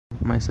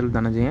myself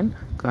Dhanajayan,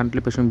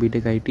 currently pursuing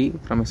BTech IT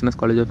from SNS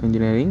College of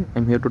Engineering.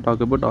 I'm here to talk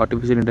about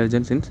artificial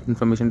intelligence in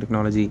information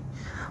technology.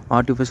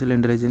 Artificial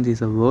intelligence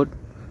is a word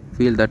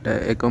field that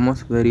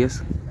encompasses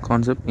various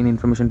concepts in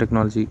information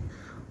technology.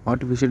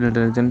 Artificial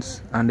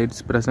intelligence and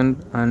its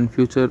present and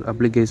future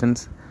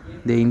applications,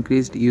 the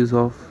increased use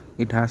of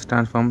it has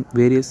transformed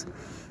various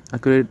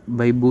accurate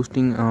by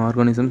boosting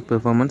organisms'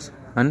 performance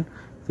and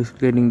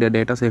facilitating the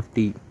data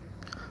safety.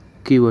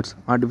 Keywords: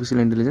 artificial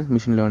intelligence,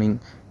 machine learning.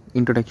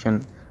 Introduction: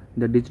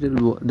 the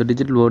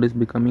digital world is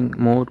becoming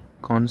more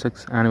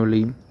complex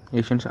annually.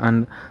 Asians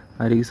and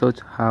research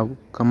have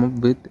come up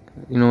with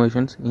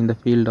innovations in the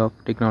field of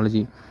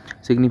technology.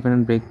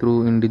 Significant breakthrough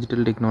in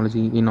digital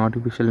technology in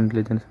artificial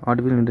intelligence.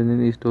 Artificial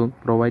intelligence is to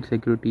provide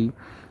security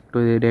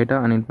to the data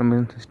and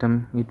information system.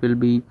 It will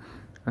be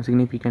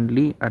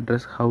significantly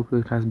address how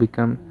it has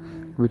become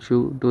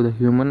issue to the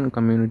human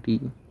community,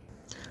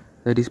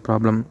 that is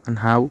problem, and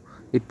how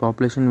its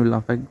population will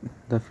affect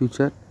the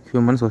future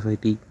human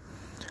society.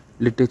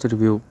 Literature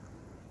review: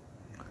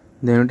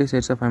 the United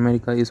States of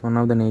America is one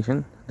of the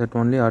nations that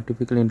only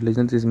artificial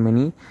intelligence is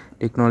many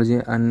technology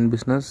and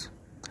business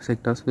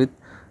sectors with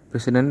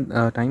precedent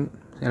time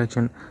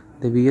election.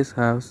 The US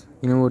has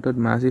innovated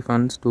massive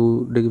funds to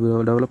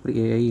develop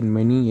AI in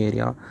many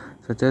areas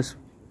such as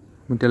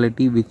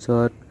mortality, which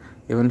are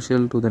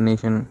essential to the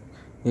nation.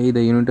 AI,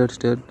 the United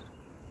States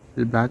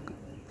will back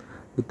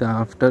with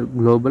after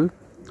global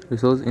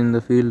resource in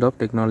the field of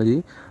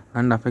technology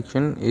and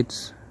affection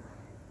its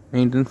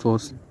maintain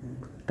force.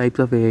 Types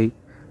of AI: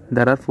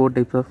 there are 4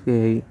 types of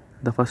AI.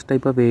 The first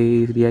type of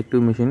AI is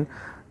reactive machine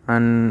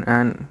and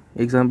an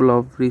example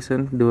of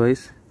recent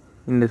device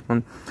in this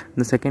one.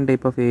 The second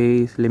type of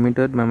AI is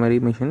limited memory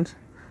machines.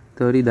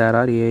 Thirdly, there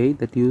are AI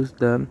that use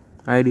the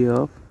idea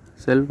of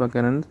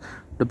self-occurrence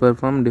to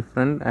perform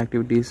different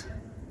activities.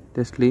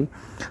 Lastly,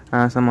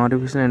 some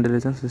artificial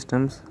intelligence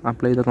systems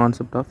apply the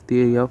concept of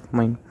theory of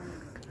mind.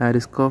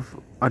 Risk of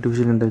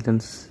artificial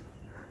intelligence: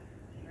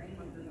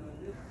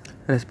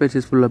 respects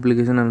its full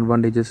application and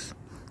advantages.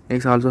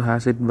 X also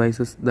has its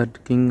biases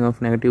that king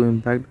of negative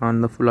impact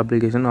on the full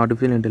application.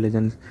 Artificial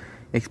intelligence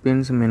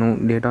experience many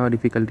data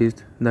difficulties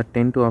that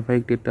tend to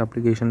affect its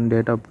application.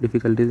 Data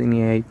difficulties in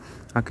AI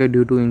occur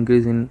due to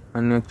increase in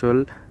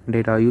unactual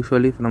data,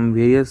 usually from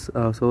various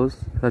sources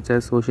such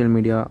as social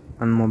media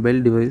and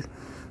mobile device.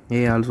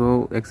 AI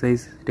also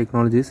exercise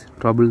technologies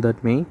trouble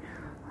that may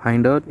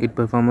hinder its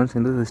performance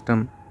in the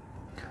system.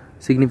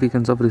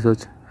 Significance of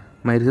research: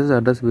 my research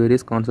addresses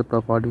various concepts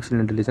of artificial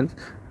intelligence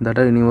that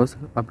are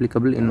universally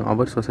applicable in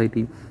our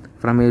society.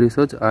 From my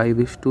research, I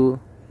wish to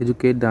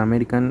educate the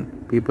American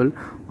people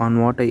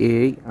on what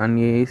AI and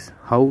AI is,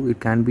 how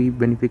it can be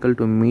beneficial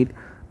to meet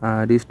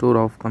restore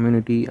of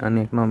community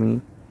and economy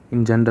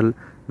in general.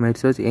 My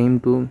research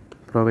aimed to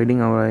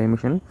providing our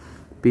mission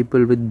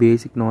people with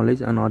basic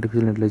knowledge on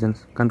artificial intelligence.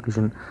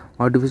 Conclusion: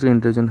 artificial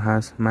intelligence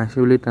has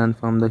massively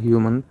transformed the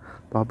human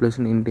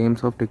population in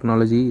terms of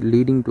technology,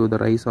 leading to the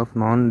rise of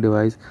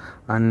non-device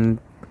and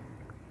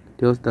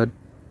those that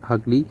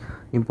hugly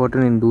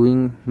important in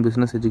doing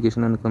business,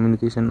 education and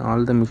communication.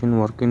 All the machine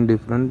work in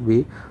different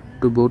way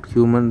to both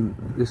human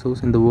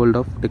resource in the world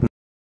of technology.